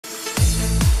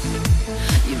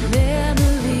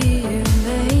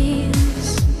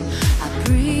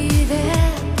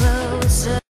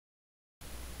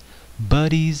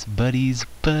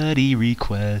Buddy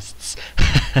requests.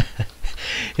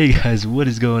 Hey guys, what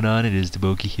is going on? It is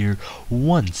DaBoki here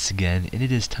once again, and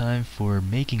it is time for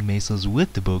making Mesos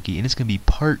with DaBoki, and it's going to be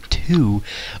part 2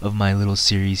 of my little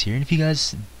series here. And if you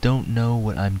guys don't know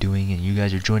what I'm doing and you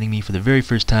guys are joining me for the very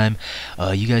first time,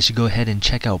 you guys should go ahead and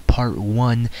check out part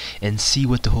 1 and see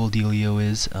what the whole dealio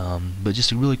is. But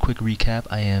just a really quick recap,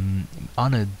 I am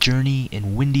on a journey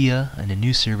in Windia in a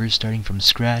new server starting from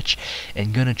scratch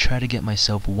and gonna try to get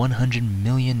myself 100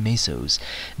 million Mesos.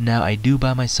 Now I do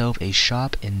buy myself a shop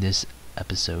in this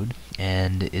episode,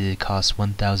 and it costs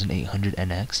 1,800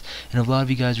 NX, and a lot of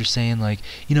you guys are saying, like,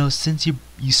 you know, since you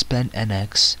spent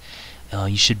NX,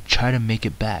 you should try to make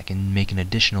it back and make an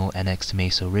additional NX to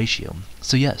Meso ratio.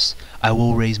 So yes, I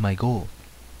will raise my goal.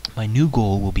 My new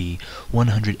goal will be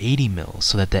 180 mil,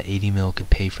 so that 80 mil could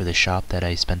pay for the shop that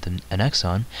I spent the NX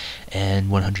on, and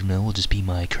 100 mil will just be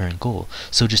my current goal.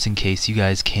 So just in case you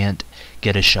guys can't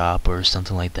get a shop or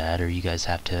something like that, or you guys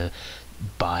have to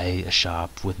buy a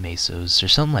shop with Mesos or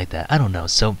something like that, I don't know.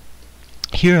 So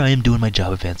here I am doing my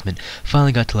job advancement,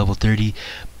 finally got to level 30,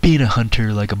 being a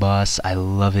hunter like a boss. I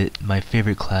love it. My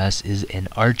favorite class is an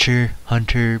archer,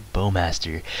 hunter,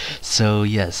 bowmaster. So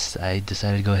yes, I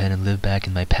decided to go ahead and live back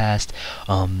in my past.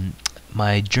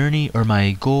 My journey, or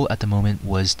my goal at the moment,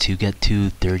 was to get to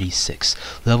 36.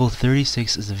 Level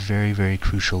 36 is a very, very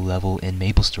crucial level in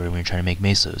MapleStory when you're trying to make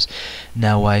Mesos.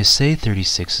 Now, why I say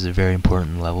 36 is a very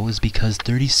important level is because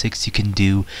 36 you can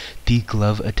do the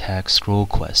glove attack scroll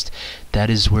quest. That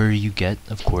is where you get,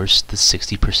 of course, the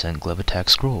 60% glove attack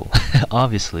scroll,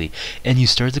 obviously. And you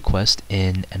start the quest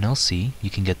in NLC. You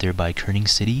can get there by Kerning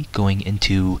City, going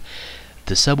into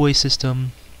the subway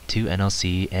system to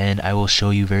NLC, and I will show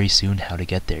you very soon how to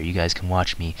get there. You guys can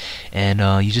watch me, and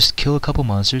you just kill a couple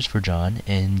monsters for John,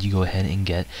 and you go ahead and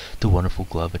get the wonderful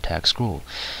glove attack scroll.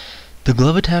 The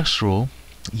glove attack scroll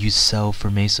you sell for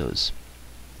Mesos.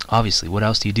 Obviously, what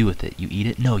else do you do with it? You eat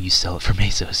it? No, you sell it for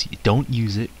Mesos. You don't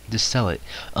use it, just sell it.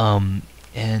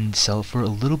 And sell it for a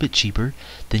little bit cheaper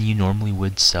than you normally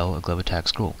would sell a glove attack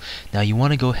scroll. Now you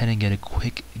want to go ahead and get a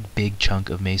quick big chunk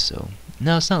of Meso.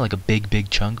 Now it's not like a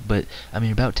big chunk, but I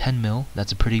mean about 10 mil.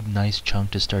 That's a pretty nice chunk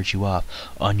to start you off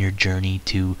on your journey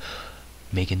to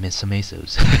making some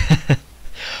Mesos.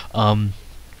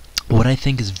 What I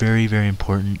think is very, very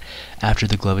important after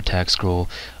the glove attack scroll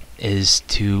is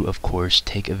to, of course,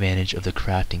 take advantage of the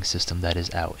crafting system that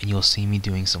is out. And you'll see me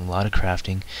doing a lot of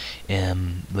crafting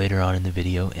later on in the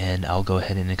video, and I'll go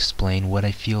ahead and explain what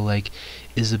I feel like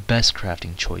is the best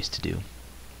crafting choice to do.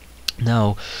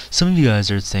 Now, some of you guys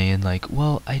are saying, like,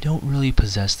 well, I don't really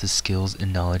possess the skills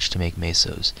and knowledge to make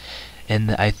Mesos.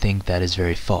 And I think that is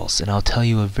very false. And I'll tell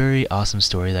you a very awesome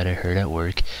story that I heard at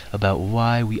work about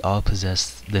why we all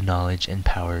possess the knowledge and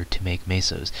power to make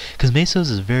Mesos. Because Mesos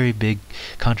is a very big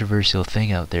controversial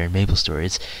thing out there in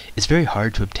MapleStory. It's very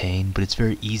hard to obtain, but it's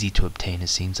very easy to obtain, it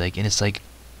seems like. And it's like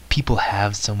people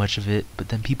have so much of it, but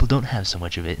then people don't have so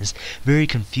much of it. It's very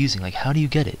confusing. Like, how do you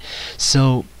get it?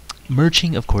 So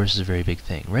merching, of course, is a very big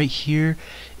thing. Right here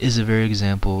is a very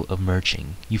example of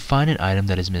merching. You find an item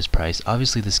that is mispriced.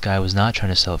 Obviously, this guy was not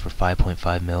trying to sell it for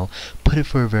 5.5 mil, put it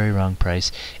for a very wrong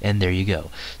price, and there you go.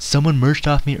 Someone merched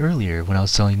off me earlier when I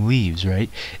was selling leaves, right?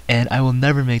 And I will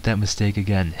never make that mistake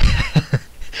again.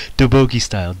 DaBoki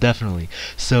style, definitely.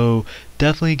 So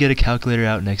definitely get a calculator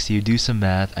out next to you, do some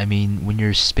math. I mean, when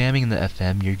you're spamming the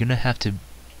FM, you're gonna have to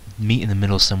meet in the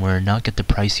middle somewhere and not get the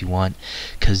price you want,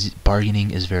 because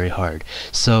bargaining is very hard.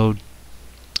 So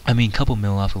I mean, couple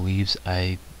mil off of leaves,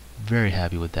 I very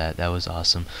happy with that. That was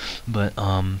awesome. But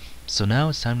so now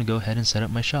it's time to go ahead and set up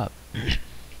my shop.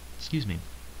 Excuse me.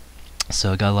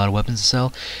 So I got a lot of weapons to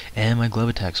sell and my glove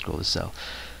attack scroll to sell.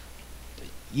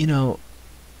 You know,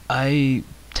 I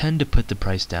tend to put the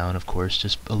price down, of course,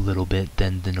 just a little bit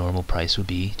than the normal price would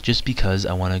be, just because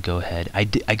I want to go ahead. I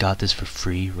got this for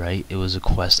free, right? It was a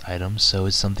quest item, so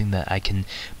it's something that I can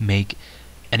make.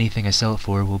 Anything I sell it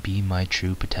for will be my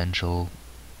true potential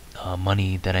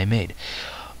money that I made.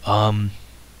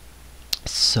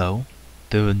 So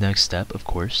the next step, of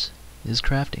course, is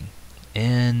crafting,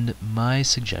 and my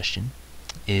suggestion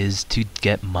is to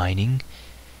get mining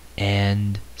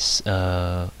and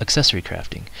accessory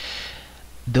crafting.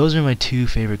 Those are my two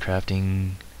favorite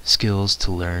crafting skills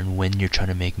to learn when you're trying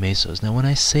to make Mesos. Now, when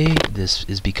I say this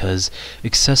is because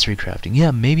accessory crafting,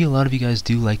 yeah, maybe a lot of you guys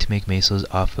do like to make Mesos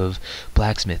off of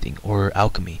blacksmithing or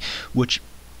alchemy, which,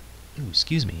 ooh,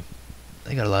 excuse me,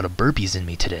 I got a lot of burpees in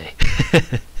me today.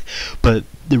 But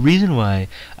the reason why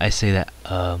I say that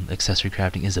accessory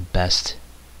crafting is the best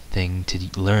thing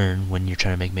to learn when you're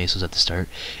trying to make Mesos at the start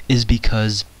is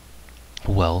because,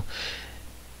 well,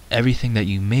 everything that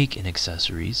you make in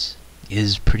accessories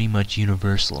is pretty much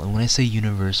universal. And when I say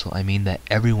universal, I mean that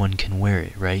everyone can wear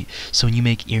it, right? So when you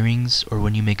make earrings or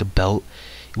when you make a belt,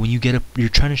 when you get you're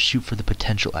trying to shoot for the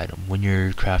potential item when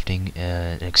you're crafting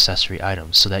an accessory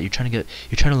item, so that you're trying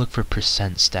to look for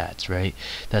percent stats, right?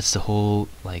 That's the whole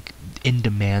like in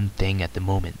demand thing at the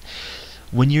moment.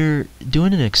 When you're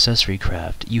doing an accessory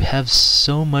craft, you have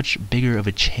so much bigger of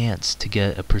a chance to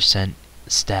get a percent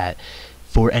stat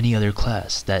for any other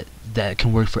class that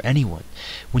can work for anyone.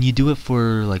 When you do it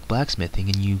for like blacksmithing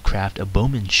and you craft a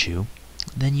bowman's shoe,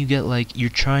 then you get like you're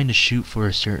trying to shoot for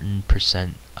a certain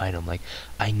percent item, like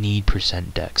I need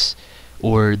percent dex,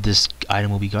 or this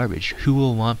item will be garbage. Who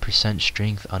will want percent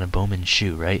strength on a bowman's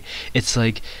shoe, right? It's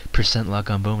like percent luck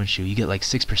on bowman's shoe. You get like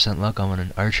 6% luck on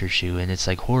an archer shoe, and it's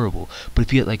like horrible. But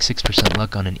if you get like 6%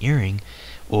 luck on an earring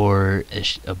or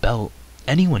a belt,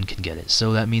 anyone can get it.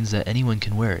 So that means that anyone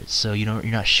can wear it. So you're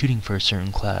not shooting for a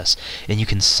certain class, and you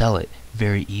can sell it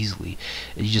very easily.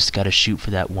 You just got to shoot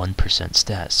for that 1%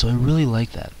 stat. So I really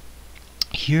like that.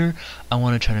 Here, I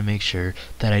want to try to make sure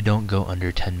that I don't go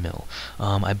under 10 mil.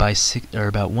 I buy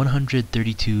about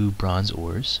 132 bronze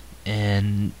ores,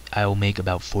 and I will make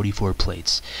about 44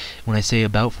 plates. When I say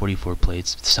about 44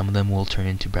 plates, some of them will turn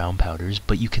into brown powders,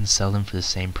 but you can sell them for the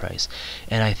same price.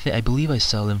 And I believe I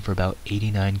sell them for about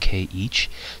 89k each,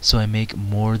 so I make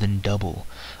more than double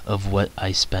of what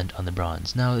I spent on the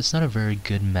bronze. Now, it's not a very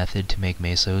good method to make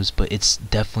Mesos, but it's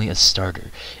definitely a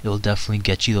starter. It will definitely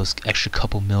get you those extra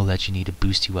couple mil that you need to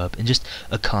boost you up, and just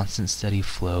a constant steady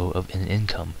flow of an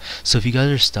income. So if you guys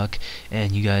are stuck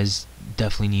and you guys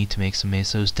definitely need to make some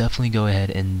Mesos, definitely go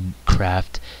ahead and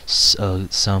craft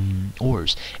some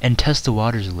ores and test the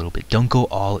waters a little bit. Don't go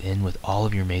all in with all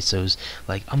of your Mesos,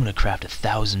 like I'm gonna craft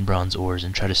 1,000 bronze ores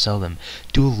and try to sell them.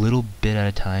 Do a little bit at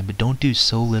a time, but don't do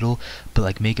so little, but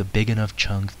like make a big enough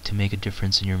chunk to make a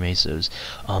difference in your Mesos.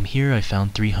 Here I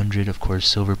found 300 of course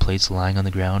silver plates lying on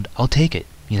the ground. I'll take it.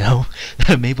 You know,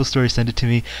 Maple Story sent it to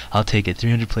me. I'll take it.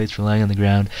 300 plates for lying on the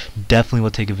ground. Definitely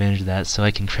will take advantage of that, so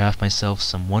I can craft myself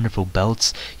some wonderful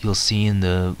belts. You'll see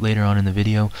later on in the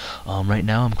video. Right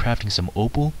now, I'm crafting some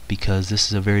opal because this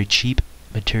is a very cheap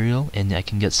material, and I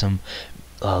can get some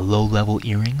low-level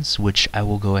earrings, which I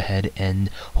will go ahead and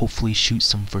hopefully shoot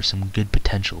for some good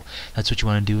potential. That's what you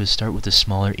want to do, is start with the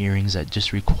smaller earrings that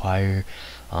just require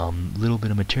a little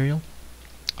bit of material,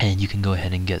 and you can go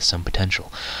ahead and get some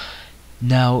potential.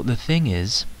 Now, the thing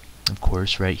is, of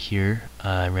course, right here,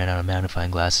 I ran out of magnifying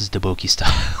glasses, DaBoki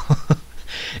style.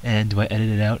 And do I edit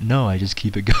it out? No, I just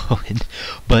keep it going.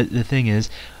 But the thing is,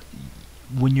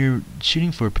 when you're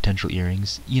shooting for potential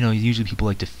earrings, usually people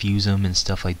like to fuse them and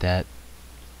stuff like that.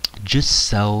 Just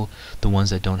sell the ones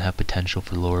that don't have potential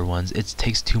for lower ones. It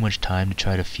takes too much time to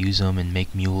try to fuse them and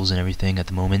make mules and everything at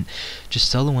the moment. Just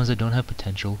sell the ones that don't have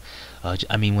potential.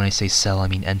 I mean, when I say sell, I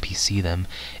mean NPC them.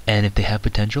 And if they have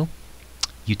potential,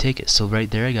 you take it. So right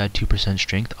there I got 2%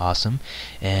 strength, awesome.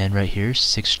 And right here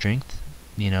 6 strength,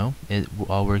 it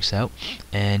all works out.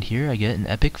 And here I get an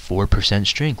epic 4%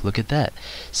 strength. Look at that.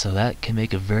 So that can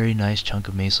make a very nice chunk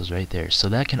of Mesos right there. So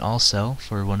that can all sell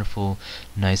for a wonderful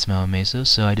nice amount of Mesos.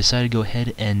 So I decided to go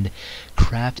ahead and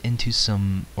craft into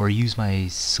some, or use my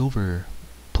silver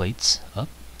plates up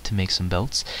to make some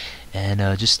belts, and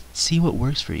just see what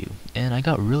works for you. And I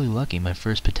got really lucky. My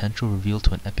first potential revealed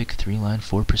to an epic 3-line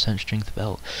 4% strength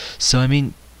belt. So I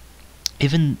mean,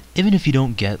 even if you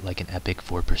don't get like an epic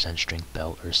 4% strength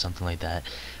belt or something like that,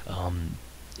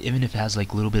 even if it has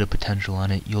like a little bit of potential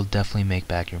on it, you'll definitely make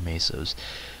back your Mesos.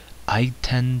 I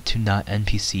tend to not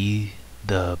NPC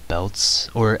the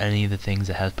belts or any of the things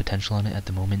that have potential on it at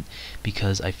the moment,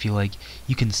 because I feel like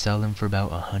you can sell them for about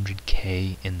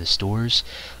 100k in the stores,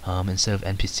 instead of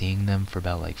NPCing them for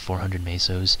about like 400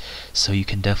 Mesos. So you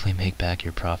can definitely make back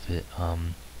your profit.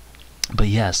 But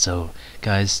yeah, so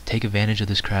guys, take advantage of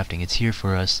this crafting. It's here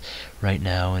for us right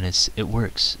now, and it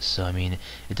works. So I mean,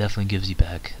 it definitely gives you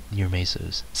back your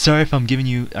Mesos. Sorry if I'm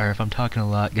if I'm talking a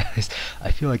lot, guys.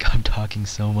 I feel like I'm talking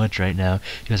so much right now.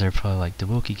 You guys are probably like,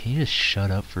 DaBoki, can you just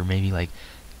shut up for maybe like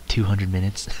 200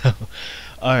 minutes?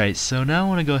 Alright, so now I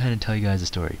want to go ahead and tell you guys a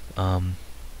story.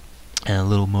 And a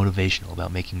little motivational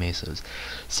about making Mesos.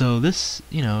 So this,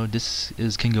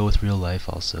 can go with real life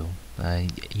also.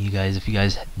 If you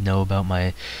guys know about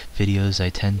my videos, I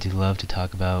tend to love to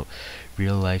talk about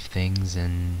real life things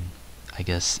and I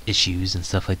guess issues and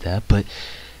stuff like that. But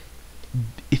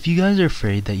if you guys are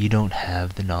afraid that you don't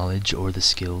have the knowledge or the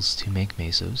skills to make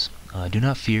Mesos, do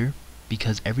not fear,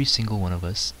 because every single one of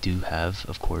us do have,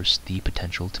 of course, the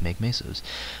potential to make Mesos.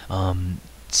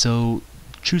 So,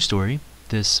 true story.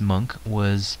 This monk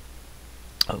was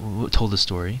told a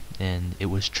story, and it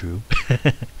was true.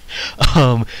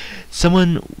 um,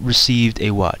 Someone received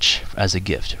a watch as a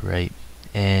gift, right?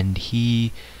 And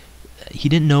he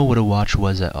didn't know what a watch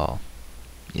was at all.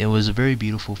 It was a very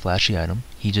beautiful, flashy item.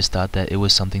 He just thought that it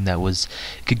was something that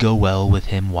could go well with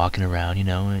him walking around,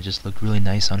 and it just looked really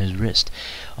nice on his wrist.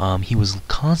 He was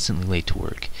constantly late to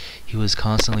work. He was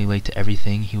constantly late to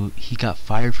everything. He got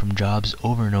fired from jobs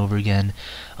over and over again.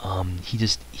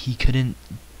 He couldn't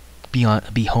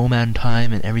be home on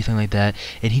time and everything like that,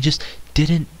 and he just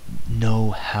didn't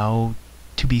know how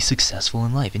to be successful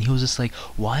in life. And he was just like,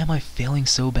 why am I failing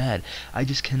so bad? I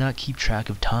just cannot keep track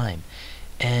of time.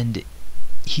 And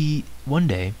one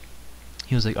day,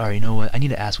 he was like, alright, you know what, I need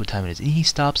to ask what time it is. And he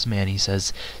stops the man, and he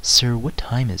says, sir, what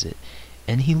time is it?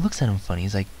 And he looks at him funny.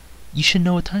 He's like, you should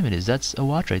know what time it is. That's a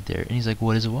watch right there. And he's like,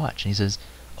 what is a watch? And he says,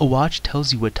 a watch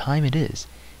tells you what time it is.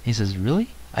 And he says, really?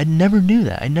 I never knew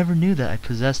that. I never knew that I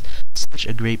possessed such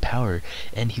a great power.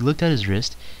 And he looked at his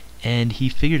wrist, and he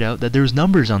figured out that there was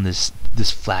numbers on this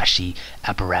flashy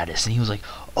apparatus. And he was like,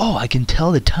 oh, I can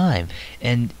tell the time.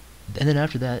 And then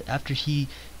after that, after he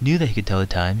knew that he could tell the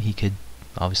time, he could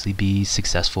obviously be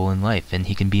successful in life, and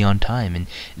he can be on time. And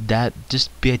that, just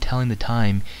by telling the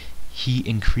time, he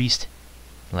increased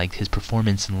like his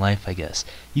performance in life, I guess.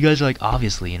 You guys are like,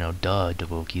 obviously, duh,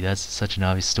 DaBoki, that's such an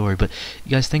obvious story. But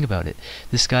you guys think about it.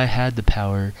 This guy had the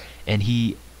power, and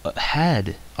he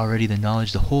had already the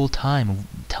knowledge the whole time of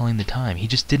telling the time. He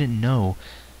just didn't know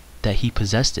that he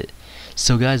possessed it.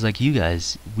 So guys, like you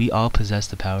guys, we all possess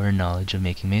the power and knowledge of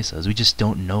making Mesos. We just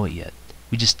don't know it yet.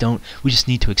 We just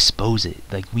need to expose it.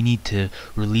 Like, we need to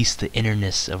release the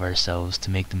innerness of ourselves to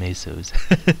make the Mesos.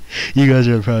 You guys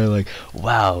are probably like,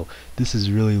 wow, this is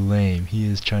really lame. He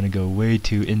is trying to go way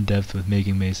too in-depth with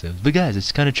making Mesos. But guys,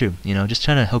 it's kind of true. Just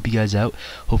trying to help you guys out.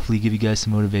 Hopefully give you guys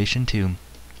some motivation to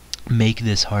make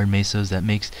this hard Mesos that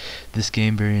makes this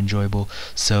game very enjoyable.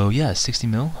 So yeah, 60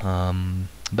 mil,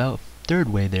 about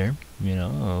third way there.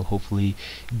 Hopefully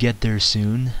get there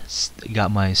soon. Got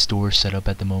my store set up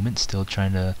at the moment, still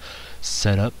trying to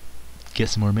get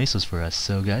some more Mesos for us.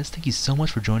 So guys, thank you so much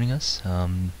for joining us.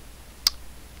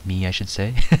 Me, I should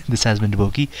say. This has been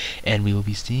DaBoki, and we will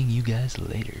be seeing you guys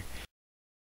later.